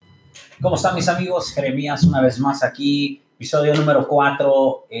¿Cómo están mis amigos? Jeremías una vez más aquí, episodio número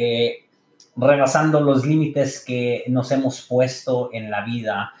 4, rebasando los límites que nos hemos puesto en la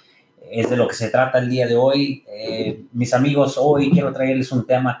vida. Es de lo que se trata el día de hoy. Mis amigos, hoy quiero traerles un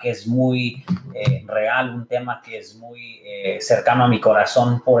tema que es muy real, un tema que es muy cercano a mi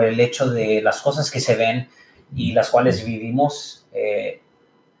corazón por el hecho de las cosas que se ven y las cuales vivimos.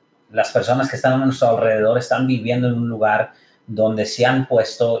 Las personas que están a nuestro alrededor están viviendo en un lugar donde se han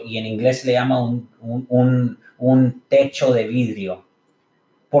puesto, y en inglés le llama un techo de vidrio.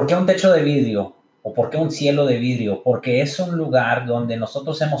 ¿Por qué un techo de vidrio? ¿O por qué un cielo de vidrio? Porque es un lugar donde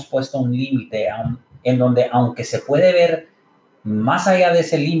nosotros hemos puesto un límite, en donde aunque se puede ver más allá de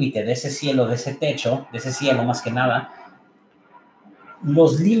ese límite, de ese cielo, de ese techo, de ese cielo más que nada,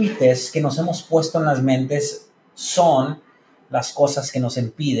 los límites que nos hemos puesto en las mentes son las cosas que nos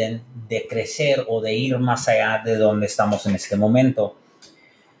impiden de crecer o de ir más allá de donde estamos en este momento.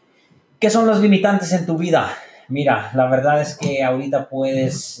 ¿Qué son los limitantes en tu vida? Mira, la verdad es que ahorita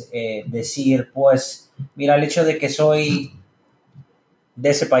puedes decir, pues, mira, el hecho de que soy de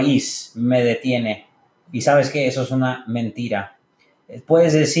ese país me detiene. Y sabes que eso es una mentira.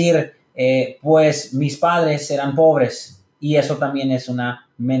 Puedes decir, pues, mis padres eran pobres, y eso también es una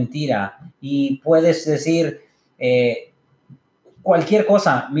mentira. Y puedes decir cualquier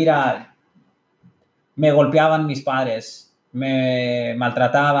cosa. Mira, me golpeaban mis padres, me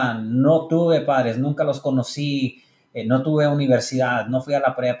maltrataban, no tuve padres, nunca los conocí, no tuve universidad, no fui a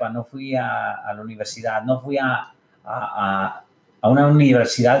la prepa, no fui a la universidad, no fui a una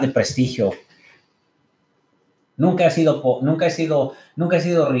universidad de prestigio. Nunca he sido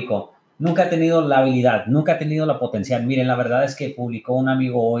rico, nunca he tenido la habilidad, nunca he tenido la potencial. Miren, la verdad es que publicó un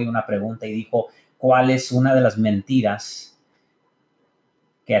amigo hoy una pregunta y dijo, ¿cuál es una de las mentiras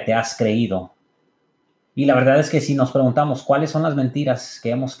que te has creído? Y la verdad es que si nos preguntamos cuáles son las mentiras que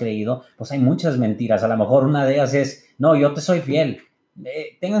hemos creído, pues hay muchas mentiras. A lo mejor una de ellas es, no, yo te soy fiel.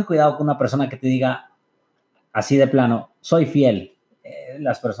 Tengan cuidado con una persona que te diga así de plano, soy fiel.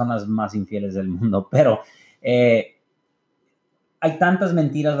 Las personas más infieles del mundo, pero hay tantas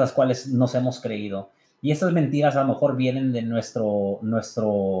mentiras las cuales nos hemos creído. Y estas mentiras a lo mejor vienen de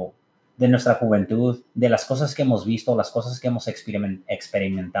de nuestra juventud, de las cosas que hemos visto, las cosas que hemos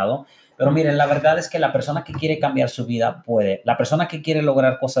experimentado. Pero miren, la verdad es que la persona que quiere cambiar su vida puede. La persona que quiere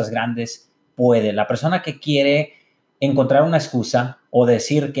lograr cosas grandes puede. La persona que quiere encontrar una excusa o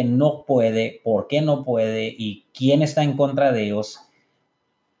decir que no puede, por qué no puede y quién está en contra de ellos,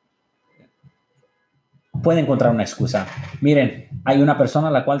 puede encontrar una excusa. Miren, hay una persona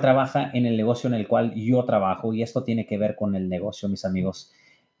la cual trabaja en el negocio en el cual yo trabajo, y esto tiene que ver con el negocio, mis amigos.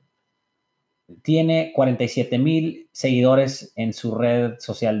 Tiene 47,000 seguidores en su red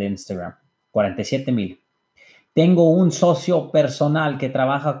social de Instagram. 47,000. Tengo un socio personal que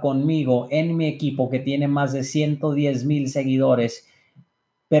trabaja conmigo en mi equipo que tiene más de 110,000 seguidores.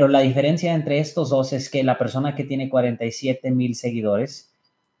 Pero la diferencia entre estos dos es que la persona que tiene 47,000 seguidores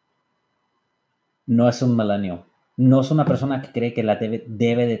no es un millennial. No es una persona que cree que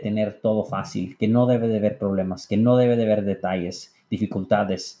debe de tener todo fácil, que no debe de ver problemas, que no debe de ver detalles,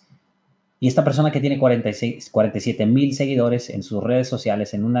 dificultades. Y esta persona que tiene 47,000 seguidores en sus redes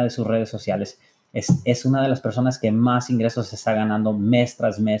sociales, en una de sus redes sociales, es una de las personas que más ingresos está ganando mes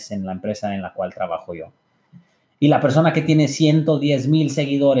tras mes en la empresa en la cual trabajo yo. Y la persona que tiene 110,000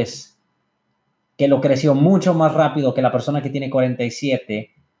 seguidores, que lo creció mucho más rápido que la persona que tiene 47,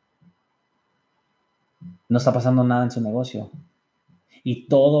 no está pasando nada en su negocio. Y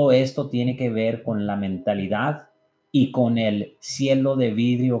todo esto tiene que ver con la mentalidad y con el cielo de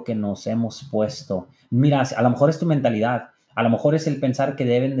vidrio que nos hemos puesto. Mira, a lo mejor es tu mentalidad, a lo mejor es el pensar que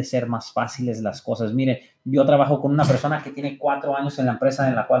deben de ser más fáciles las cosas. Mire, yo trabajo con una persona que tiene 4 años en la empresa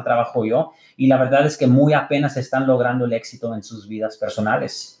en la cual trabajo yo, y la verdad es que muy apenas están logrando el éxito en sus vidas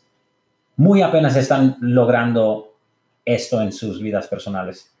personales. Muy apenas están logrando esto en sus vidas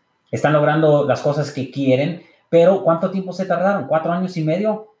personales. Están logrando las cosas que quieren, pero ¿cuánto tiempo se tardaron? 4 años y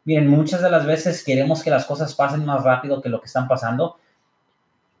medio. Miren, muchas de las veces queremos que las cosas pasen más rápido que lo que están pasando.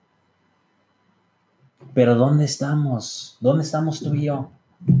 Pero ¿dónde estamos? ¿Dónde estamos tú y yo?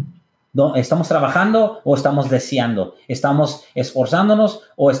 ¿Estamos trabajando o estamos deseando? ¿Estamos esforzándonos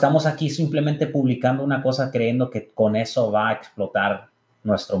o estamos aquí simplemente publicando una cosa creyendo que con eso va a explotar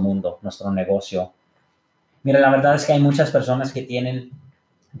nuestro mundo, nuestro negocio? Mira, la verdad es que hay muchas personas que tienen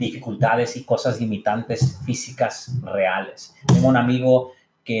dificultades y cosas limitantes físicas reales. Tengo un amigo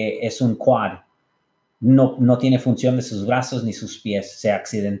que es un quad, no tiene función de sus brazos ni sus pies, se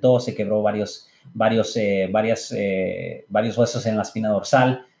accidentó, se quebró varios huesos en la espina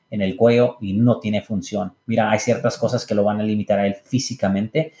dorsal, en el cuello y no tiene función. Mira, hay ciertas cosas que lo van a limitar a él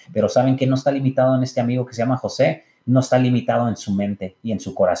físicamente, pero ¿saben que no está limitado en este amigo que se llama José? No está limitado en su mente y en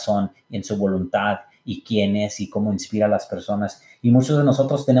su corazón y en su voluntad y quién es y cómo inspira a las personas. Y muchos de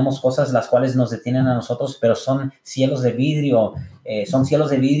nosotros tenemos cosas las cuales nos detienen a nosotros, pero son cielos de vidrio,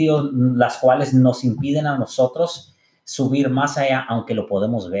 las cuales nos impiden a nosotros subir más allá, aunque lo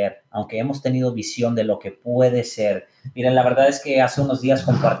podemos ver, aunque hemos tenido visión de lo que puede ser. Miren, la verdad es que hace unos días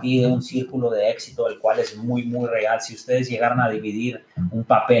compartí un círculo de éxito, el cual es muy, muy real. Si ustedes llegaran a dividir un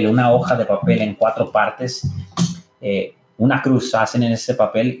papel, una hoja de papel en 4 partes, una cruz hacen en ese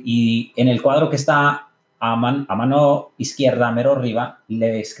papel y en el cuadro que está a mano izquierda, mero arriba,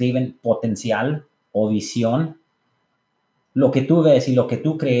 le escriben potencial o visión. Lo que tú ves y lo que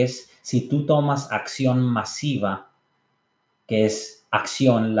tú crees, si tú tomas acción masiva, que es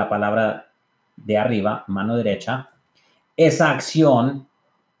acción, la palabra de arriba, mano derecha, esa acción,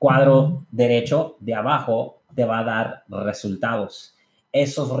 cuadro derecho de abajo, te va a dar resultados.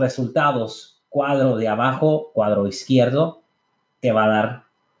 Esos resultados, cuadro de abajo, cuadro izquierdo, te va a dar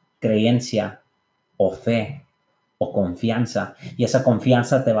creencia o fe o confianza. Y esa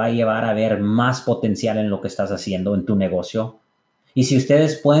confianza te va a llevar a ver más potencial en lo que estás haciendo en tu negocio. Y si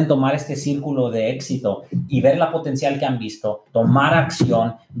ustedes pueden tomar este círculo de éxito y ver la potencial que han visto, tomar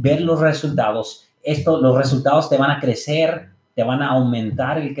acción, ver los resultados, los resultados te van a crecer, te van a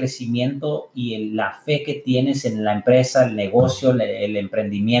aumentar el crecimiento y la fe que tienes en la empresa, el negocio, el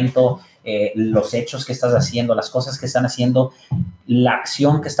emprendimiento, los hechos que estás haciendo, las cosas que están haciendo, la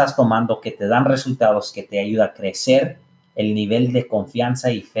acción que estás tomando, que te dan resultados, que te ayuda a crecer el nivel de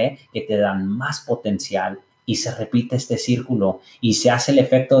confianza y fe, que te dan más potencial. Y se repite este círculo y se hace el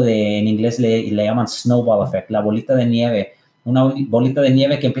efecto en inglés le llaman snowball effect, la bolita de nieve. Una bolita de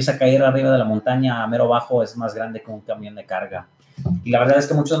nieve que empieza a caer arriba de la montaña a mero bajo es más grande que un camión de carga. Y la verdad es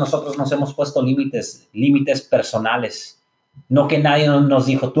que muchos de nosotros nos hemos puesto límites personales. No que nadie nos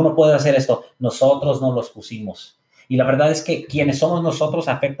dijo, tú no puedes hacer esto, nosotros nos los pusimos. Y la verdad es que quienes somos nosotros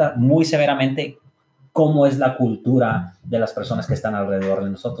afecta muy severamente cómo es la cultura de las personas que están alrededor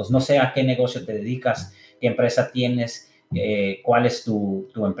de nosotros. No sé a qué negocio te dedicas, qué empresa tienes, cuál es tu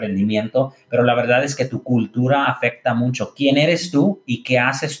emprendimiento, pero la verdad es que tu cultura afecta mucho. Quién eres tú y qué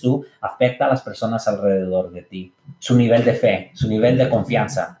haces tú afecta a las personas alrededor de ti. Su nivel de fe, su nivel de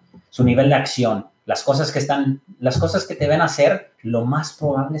confianza, su nivel de acción, las cosas que te ven hacer, lo más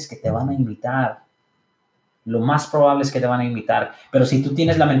probable es que te van a imitar. Lo más probable es que te van a imitar. Pero si tú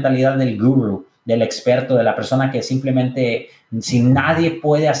tienes la mentalidad del gurú, del experto, de la persona que simplemente, si nadie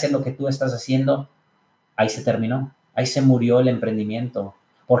puede hacer lo que tú estás haciendo, ahí se terminó, ahí se murió el emprendimiento.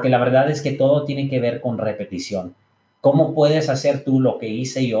 Porque la verdad es que todo tiene que ver con repetición. ¿Cómo puedes hacer tú lo que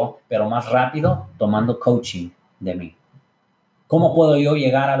hice yo, pero más rápido, tomando coaching de mí? ¿Cómo puedo yo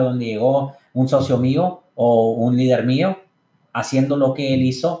llegar a donde llegó un socio mío o un líder mío haciendo lo que él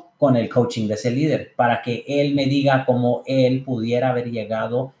hizo con el coaching de ese líder para que él me diga cómo él pudiera haber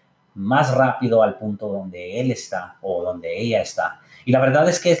llegado más rápido al punto donde él está o donde ella está? Y la verdad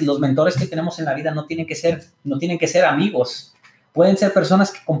es que los mentores que tenemos en la vida no tienen que ser amigos. Pueden ser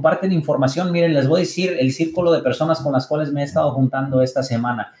personas que comparten información. Miren, les voy a decir el círculo de personas con las cuales me he estado juntando esta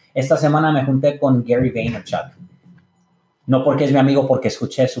semana. Esta semana me junté con Gary Vaynerchuk. No porque es mi amigo, porque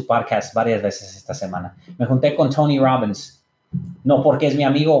escuché su podcast varias veces esta semana. Me junté con Tony Robbins. No porque es mi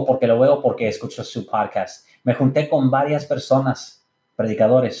amigo o porque lo veo, porque escucho su podcast. Me junté con varias personas,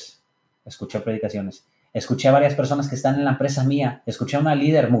 predicadores. Escuché predicaciones. Escuché a varias personas que están en la empresa mía. Escuché a una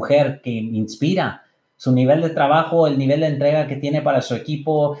líder, mujer, que me inspira. Su nivel de trabajo, el nivel de entrega que tiene para su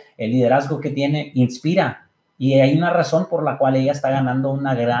equipo, el liderazgo que tiene, inspira. Y hay una razón por la cual ella está ganando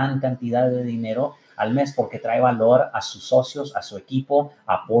una gran cantidad de dinero al mes, porque trae valor a sus socios, a su equipo,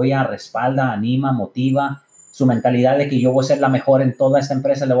 apoya, respalda, anima, motiva. Su mentalidad de que yo voy a ser la mejor en toda esta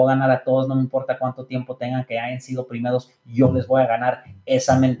empresa, le voy a ganar a todos, no me importa cuánto tiempo tengan, que hayan sido primeros, yo les voy a ganar.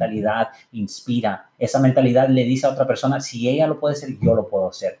 Esa mentalidad inspira. Esa mentalidad le dice a otra persona, si ella lo puede hacer, yo lo puedo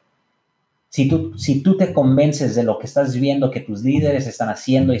hacer. Si tú te convences de lo que estás viendo que tus líderes están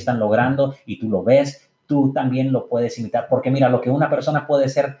haciendo y están logrando y tú lo ves, tú también lo puedes imitar. Porque mira, lo que una persona puede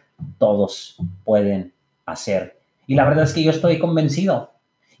hacer, todos pueden hacer. Y la verdad es que yo estoy convencido.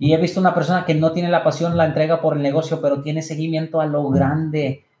 Y he visto una persona que no tiene la pasión, la entrega por el negocio, pero tiene seguimiento a lo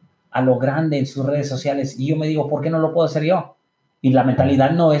grande en sus redes sociales. Y yo me digo, ¿por qué no lo puedo hacer yo? Y la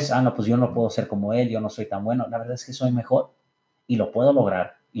mentalidad no es, no, pues yo no puedo ser como él, yo no soy tan bueno. La verdad es que soy mejor y lo puedo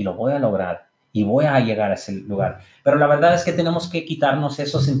lograr y lo voy a lograr y voy a llegar a ese lugar. Pero la verdad es que tenemos que quitarnos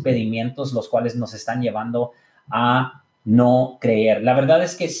esos impedimentos, los cuales nos están llevando a no creer. La verdad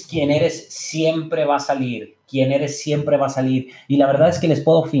es que quien eres siempre va a salir. Quien eres siempre va a salir. Y la verdad es que les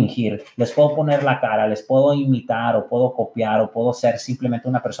puedo fingir, les puedo poner la cara, les puedo imitar o puedo copiar o puedo ser simplemente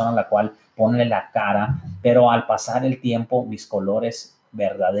una persona a la cual ponerle la cara, pero al pasar el tiempo mis colores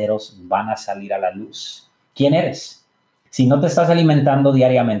verdaderos van a salir a la luz. ¿Quién eres? Si no te estás alimentando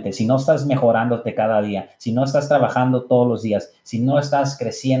diariamente, si no estás mejorándote cada día, si no estás trabajando todos los días, si no estás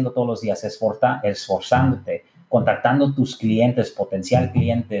creciendo todos los días, esforzándote, contactando tus clientes, potencial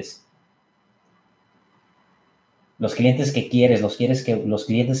clientes, los clientes que quieres, los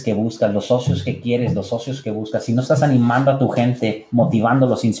clientes que buscas, los socios que quieres, los socios que buscas, si no estás animando a tu gente,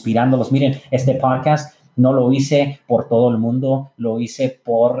 motivándolos, inspirándolos. Miren, este podcast no lo hice por todo el mundo, lo hice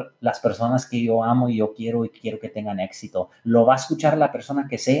por las personas que yo amo y yo quiero y quiero que tengan éxito. Lo va a escuchar la persona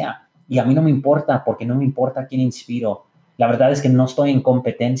que sea y a mí no me importa porque no me importa quién inspiro. La verdad es que no estoy en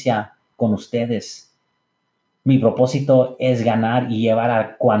competencia con ustedes. Mi propósito es ganar y llevar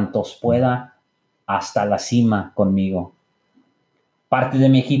a cuantos pueda hasta la cima conmigo. Parte de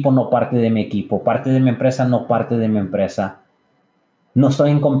mi equipo, no parte de mi equipo. Parte de mi empresa, no parte de mi empresa. No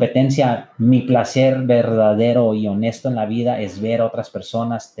estoy en competencia. Mi placer verdadero y honesto en la vida es ver a otras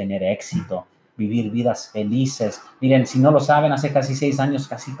personas tener éxito, vivir vidas felices. Miren, si no lo saben, hace casi 6 años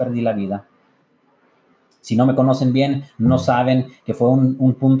casi perdí la vida. Si no me conocen bien, no saben que fue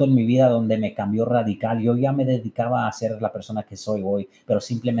un punto en mi vida donde me cambió radical. Yo ya me dedicaba a ser la persona que soy hoy, pero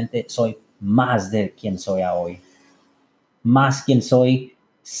simplemente soy más de quien soy hoy. Más quien soy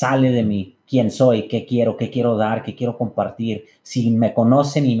sale de mí. Quién soy, qué quiero dar, qué quiero compartir. Si me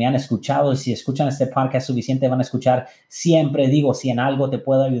conocen y me han escuchado y si escuchan este podcast suficiente van a escuchar. Siempre digo, si en algo te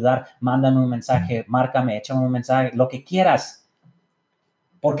puedo ayudar, mándame un mensaje, márcame, échame un mensaje, lo que quieras,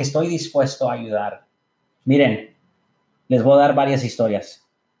 porque estoy dispuesto a ayudar. Miren, les voy a dar varias historias.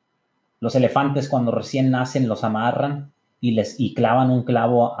 Los elefantes cuando recién nacen los amarran y clavan un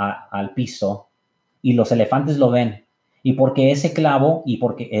clavo al piso y los elefantes lo ven. Y porque ese clavo y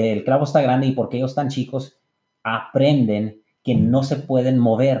porque el clavo está grande y porque ellos están chicos, aprenden que no se pueden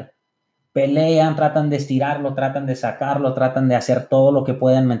mover. Pelean, tratan de estirarlo, tratan de sacarlo, tratan de hacer todo lo que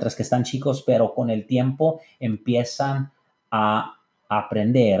pueden mientras que están chicos, pero con el tiempo empiezan a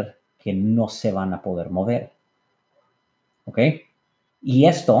aprender que no se van a poder mover. ¿Ok? Y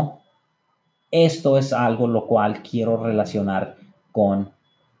esto es algo lo cual quiero relacionar con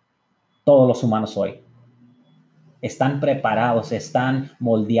todos los humanos hoy. Están preparados, están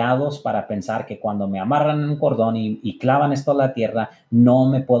moldeados para pensar que cuando me amarran en un cordón y clavan esto a la tierra, no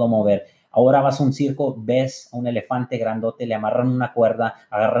me puedo mover. Ahora vas a un circo, ves a un elefante grandote, le amarran una cuerda,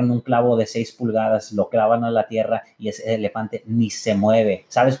 agarran un clavo de 6 pulgadas, lo clavan a la tierra y ese elefante ni se mueve.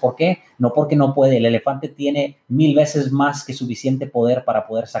 ¿Sabes por qué? No porque no puede. El elefante tiene 1000 veces más que suficiente poder para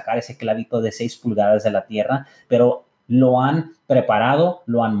poder sacar ese clavito de 6 pulgadas de la tierra, pero lo han preparado,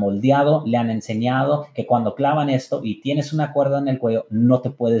 lo han moldeado, le han enseñado que cuando clavan esto y tienes una cuerda en el cuello, no te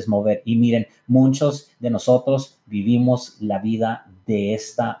puedes mover. Y miren, muchos de nosotros vivimos la vida de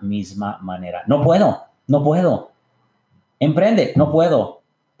esta misma manera. No puedo. Emprende, no puedo.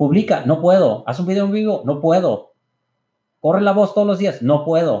 Publica, no puedo. Haz un video en vivo, no puedo. Corre la voz todos los días, no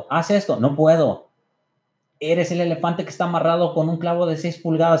puedo. Haz esto, no puedo. Eres el elefante que está amarrado con un clavo de 6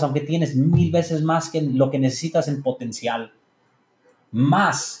 pulgadas, aunque tienes 1000 veces más que lo que necesitas en potencial.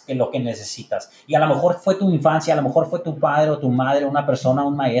 Más que lo que necesitas. Y a lo mejor fue tu infancia, a lo mejor fue tu padre o tu madre, una persona,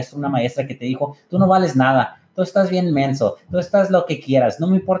 un maestro, una maestra que te dijo, tú no vales nada, tú estás bien menso, tú estás lo que quieras, no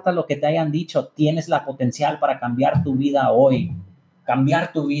me importa lo que te hayan dicho, tienes la potencial para cambiar tu vida hoy.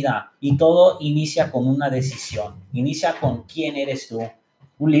 Cambiar tu vida. Y todo inicia con una decisión. Inicia con quién eres tú.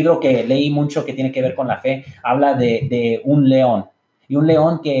 Un libro que leí mucho que tiene que ver con la fe, habla de un león. Y un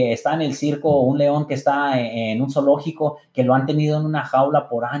león que está en el circo, un león que está en un zoológico, que lo han tenido en una jaula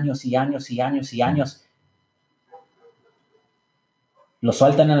por años y años y años y años. Lo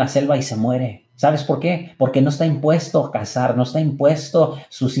sueltan en la selva y se muere. ¿Sabes por qué? Porque no está impuesto a cazar, no está impuesto,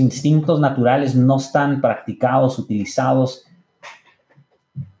 sus instintos naturales no están practicados, utilizados.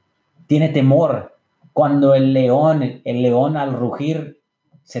 Tiene temor. Cuando el león al rugir,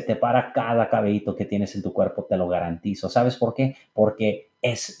 se te para cada cabellito que tienes en tu cuerpo, te lo garantizo. ¿Sabes por qué? Porque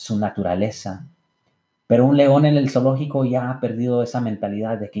es su naturaleza. Pero un león en el zoológico ya ha perdido esa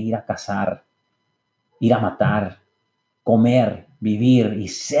mentalidad de que ir a cazar, ir a matar, comer, vivir y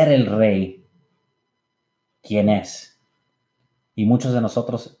ser el rey. ¿Quién es? Y muchos de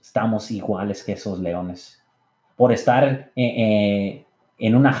nosotros estamos iguales que esos leones. Por estar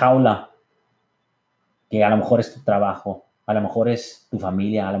en una jaula, que a lo mejor es tu trabajo, a lo mejor es tu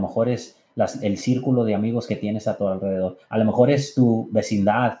familia, a lo mejor es el círculo de amigos que tienes a tu alrededor, a lo mejor es tu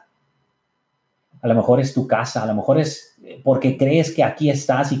vecindad, a lo mejor es tu casa, a lo mejor es porque crees que aquí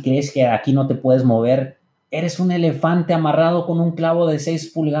estás y crees que aquí no te puedes mover. Eres un elefante amarrado con un clavo de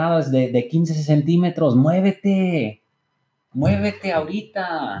 6 pulgadas, de 15 centímetros. Muévete. Muévete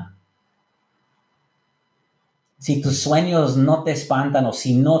ahorita. Si tus sueños no te espantan o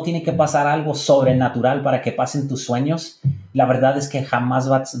si no tiene que pasar algo sobrenatural para que pasen tus sueños, la verdad es que jamás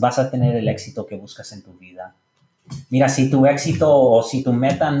vas a tener el éxito que buscas en tu vida. Mira, si tu éxito o si tu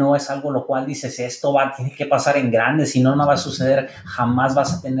meta no es algo lo cual dices, tiene que pasar en grande, si no, no va a suceder, jamás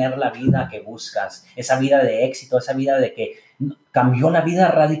vas a tener la vida que buscas, esa vida de éxito, esa vida de que cambió la vida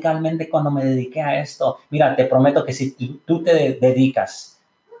radicalmente cuando me dediqué a esto. Mira, te prometo que si tú te dedicas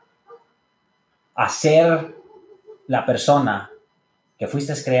a ser la persona que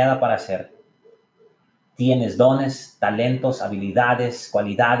fuiste creada para ser, tienes dones, talentos, habilidades,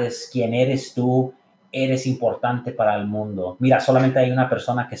 cualidades, quién eres tú, eres importante para el mundo. Mira, solamente hay una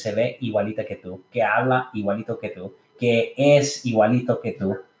persona que se ve igualita que tú, que habla igualito que tú, que es igualito que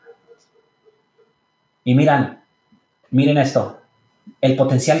tú. Y miren esto, el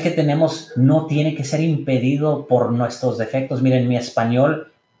potencial que tenemos no tiene que ser impedido por nuestros defectos. Miren, mi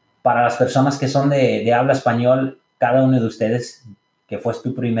español, para las personas que son de habla español, cada uno de ustedes, que fue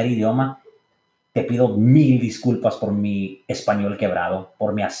tu primer idioma, te pido 1000 disculpas por mi español quebrado,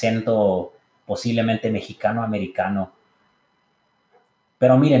 por mi acento posiblemente mexicano-americano.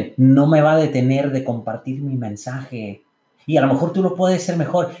 Pero miren, no me va a detener de compartir mi mensaje. Y a lo mejor tú lo puedes hacer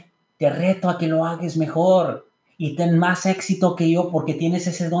mejor. Te reto a que lo hagas mejor. Y ten más éxito que yo porque tienes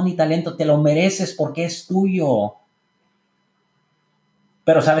ese don y talento. Te lo mereces porque es tuyo.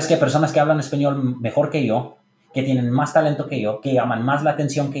 Pero sabes que personas que hablan español mejor que yo, que tienen más talento que yo, que llaman más la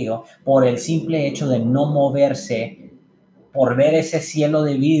atención que yo, por el simple hecho de no moverse, por ver ese cielo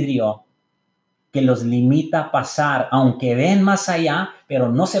de vidrio que los limita a pasar, aunque ven más allá, pero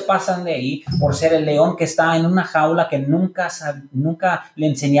no se pasan de ahí, por ser el león que está en una jaula que nunca le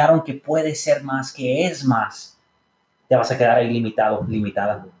enseñaron que puede ser más, que es más. Te vas a quedar ahí limitado,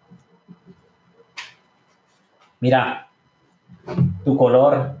 limitada. Mira, tu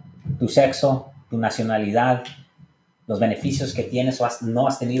color, tu sexo, tu nacionalidad, los beneficios que tienes o no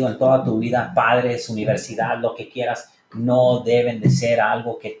has tenido en toda tu vida, padres, universidad, lo que quieras, no deben de ser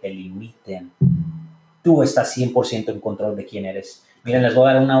algo que te limiten. Tú estás 100% en control de quién eres. Miren, les voy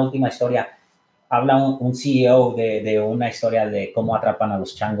a dar una última historia. Habla un CEO de una historia de cómo atrapan a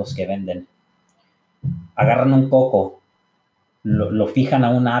los changos que venden. Agarran un coco, lo fijan a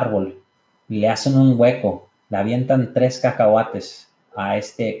un árbol, le hacen un hueco, le avientan 3 cacahuates a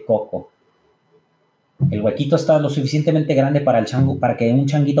este coco. El huequito está lo suficientemente grande para el chango, para que un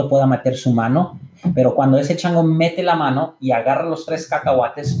changuito pueda meter su mano, pero cuando ese chango mete la mano y agarra los 3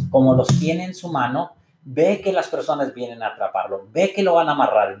 cacahuates, como los tiene en su mano, ve que las personas vienen a atraparlo, ve que lo van a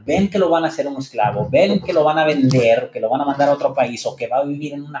amarrar, ven que lo van a hacer un esclavo, ven que lo van a vender, que lo van a mandar a otro país o que va a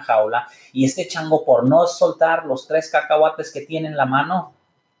vivir en una jaula, y este chango, por no soltar los 3 cacahuates que tiene en la mano,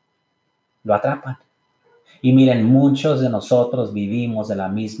 lo atrapan. Y miren, muchos de nosotros vivimos de la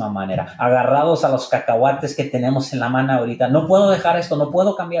misma manera, agarrados a los cacahuates que tenemos en la mano ahorita. No puedo dejar esto, no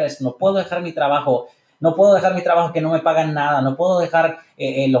puedo cambiar esto, no puedo dejar mi trabajo, no puedo dejar mi trabajo que no me pagan nada, no puedo dejar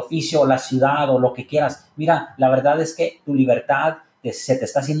el oficio o la ciudad o lo que quieras. Mira, la verdad es que tu libertad se te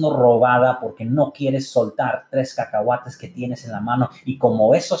está siendo robada porque no quieres soltar 3 cacahuates que tienes en la mano. Y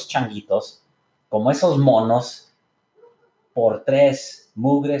como esos changuitos, como esos monos, por 3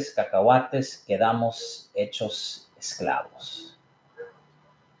 mugres cacahuates quedamos hechos esclavos.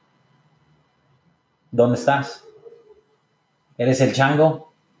 ¿Dónde estás? ¿Eres el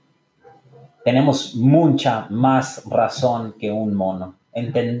chango? Tenemos mucha más razón que un mono.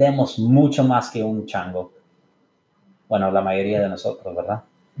 Entendemos mucho más que un chango. Bueno, la mayoría de nosotros, ¿verdad?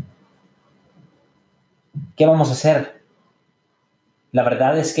 ¿Qué vamos a hacer? La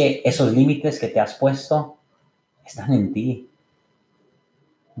verdad es que esos límites que te has puesto están en ti.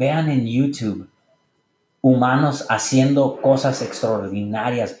 Vean en YouTube humanos haciendo cosas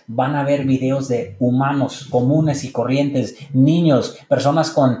extraordinarias. Van a ver videos de humanos comunes y corrientes, niños, personas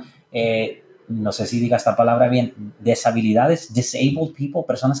con, no sé si diga esta palabra bien, deshabilidades, disabled people,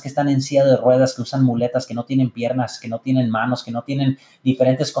 personas que están en silla de ruedas, que usan muletas, que no tienen piernas, que no tienen manos, que no tienen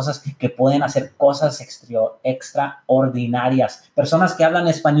diferentes cosas, que pueden hacer cosas extraordinarias. Personas que hablan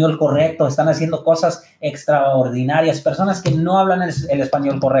español correcto, están haciendo cosas extraordinarias. Personas que no hablan el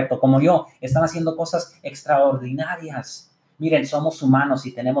español correcto, como yo, están haciendo cosas extraordinarias. Miren, somos humanos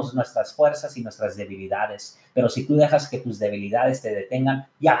y tenemos nuestras fuerzas y nuestras debilidades, pero si tú dejas que tus debilidades te detengan,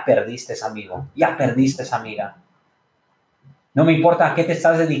 ya perdiste, amigo, ya perdiste, amiga. No me importa a qué te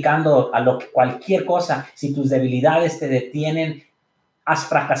estás dedicando, a cualquier cosa, si tus debilidades te detienen, has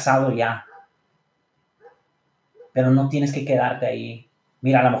fracasado ya. Pero no tienes que quedarte ahí.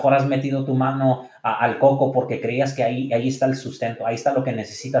 Mira, a lo mejor has metido tu mano al coco porque creías que ahí está el sustento, ahí está lo que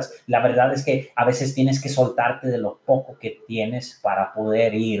necesitas. La verdad es que a veces tienes que soltarte de lo poco que tienes para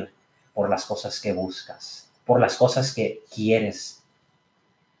poder ir por las cosas que buscas, por las cosas que quieres.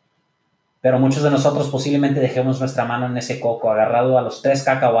 Pero muchos de nosotros posiblemente dejemos nuestra mano en ese coco, agarrado a los 3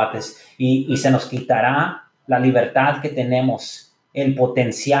 cacahuates, y se nos quitará la libertad que tenemos, el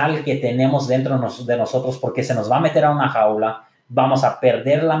potencial que tenemos dentro de nosotros, porque se nos va a meter a una jaula. Vamos a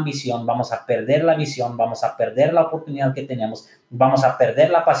perder la ambición, vamos a perder la visión, vamos a perder la oportunidad que tenemos, vamos a perder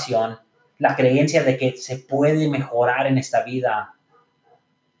la pasión, la creencia de que se puede mejorar en esta vida.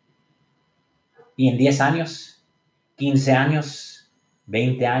 Y en 10 años, 15 años,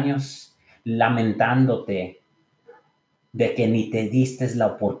 20 años, lamentándote de que ni te diste la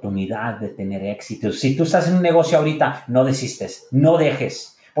oportunidad de tener éxito. Si tú estás en un negocio ahorita, no desistes, no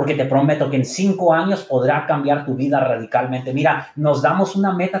dejes, porque te prometo que en 5 años podrá cambiar tu vida radicalmente. Mira, nos damos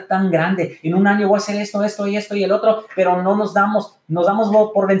una meta tan grande. En un año voy a hacer esto, esto y esto y el otro, pero no nos damos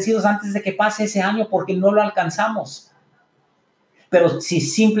por vencidos antes de que pase ese año porque no lo alcanzamos. Pero si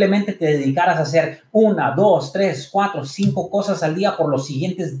simplemente te dedicaras a hacer 1, 2, 3, 4, 5 cosas al día por los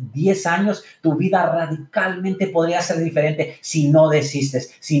siguientes 10 años, tu vida radicalmente podría ser diferente si no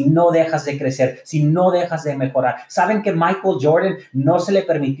desistes, si no dejas de crecer, si no dejas de mejorar. ¿Saben que Michael Jordan no se le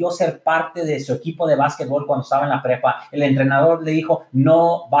permitió ser parte de su equipo de básquetbol cuando estaba en la prepa? El entrenador le dijo,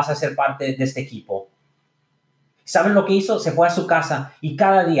 no vas a ser parte de este equipo. ¿Saben lo que hizo? Se fue a su casa y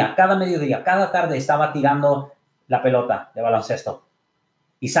cada día, cada mediodía, cada tarde estaba tirando la pelota de baloncesto.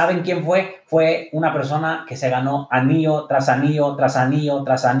 ¿Y saben quién fue? Fue una persona que se ganó anillo tras anillo, tras anillo,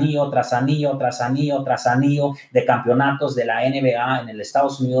 tras anillo, tras anillo, tras anillo, tras anillo de campeonatos de la NBA en el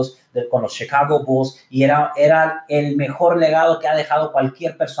Estados Unidos con los Chicago Bulls, y era el mejor legado que ha dejado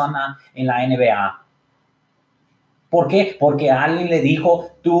cualquier persona en la NBA. ¿Por qué? Porque alguien le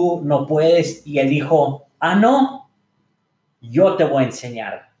dijo, tú no puedes, y él dijo, no, yo te voy a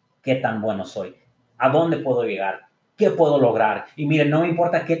enseñar qué tan bueno soy, a dónde puedo llegar, qué puedo lograr. Y miren, no me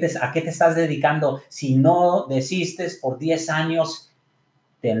importa a qué te estás dedicando, si no desistes por 10 años,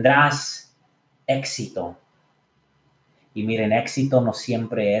 tendrás éxito. Y miren, éxito no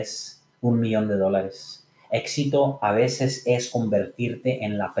siempre es $1,000,000. Éxito a veces es convertirte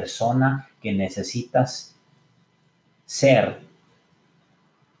en la persona que necesitas ser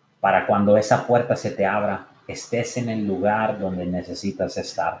para cuando esa puerta se te abra, estés en el lugar donde necesitas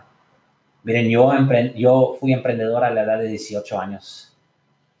estar. Miren, yo fui emprendedor a la edad de 18 años.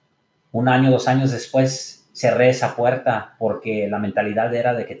 1 año, 2 años después cerré esa puerta porque la mentalidad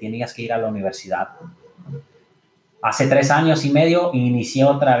era de que tenías que ir a la universidad. Hace 3 años y medio inicié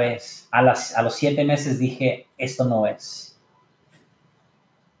otra vez. A los 7 meses dije, esto no es.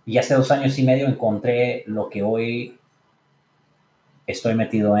 Y hace 2 años y medio encontré lo que hoy estoy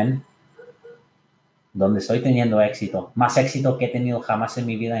metido en, donde estoy teniendo éxito, más éxito que he tenido jamás en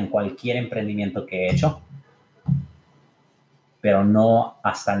mi vida en cualquier emprendimiento que he hecho, pero no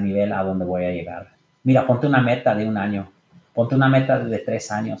hasta el nivel a donde voy a llegar. Mira, ponte una meta de 1 año, ponte una meta de 3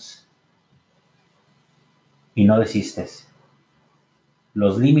 años y no desistes.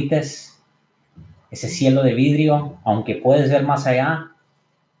 Los límites, ese cielo de vidrio, aunque puedes ver más allá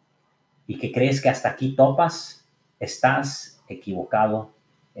y que crees que hasta aquí topas, estás equivocado,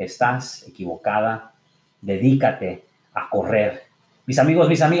 estás equivocada. Dedícate a correr. Mis amigos,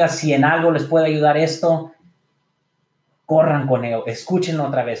 mis amigas, si en algo les puede ayudar esto, corran con ello, escúchenlo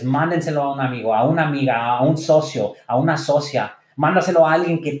otra vez, mándenselo a un amigo, a una amiga, a un socio, a una socia, mándaselo a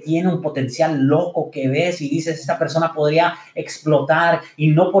alguien que tiene un potencial loco que ves y dices, esta persona podría explotar, y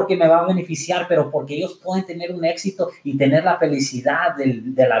no porque me va a beneficiar, pero porque ellos pueden tener un éxito y tener la felicidad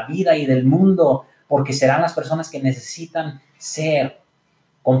de la vida y del mundo, porque serán las personas que necesitan ser.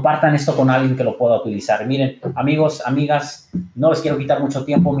 Compartan esto con alguien que lo pueda utilizar. Miren, amigos, amigas, no les quiero quitar mucho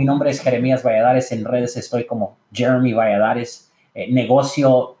tiempo. Mi nombre es Jeremías Valladares. En redes estoy como Jeremy Valladares.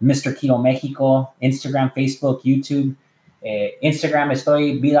 Negocio Mr. Keto México, Instagram, Facebook, YouTube. Instagram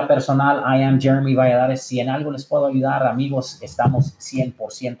estoy vida personal, I am Jeremy Valladares. Si en algo les puedo ayudar, amigos, estamos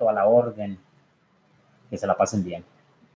 100% a la orden. Que se la pasen bien.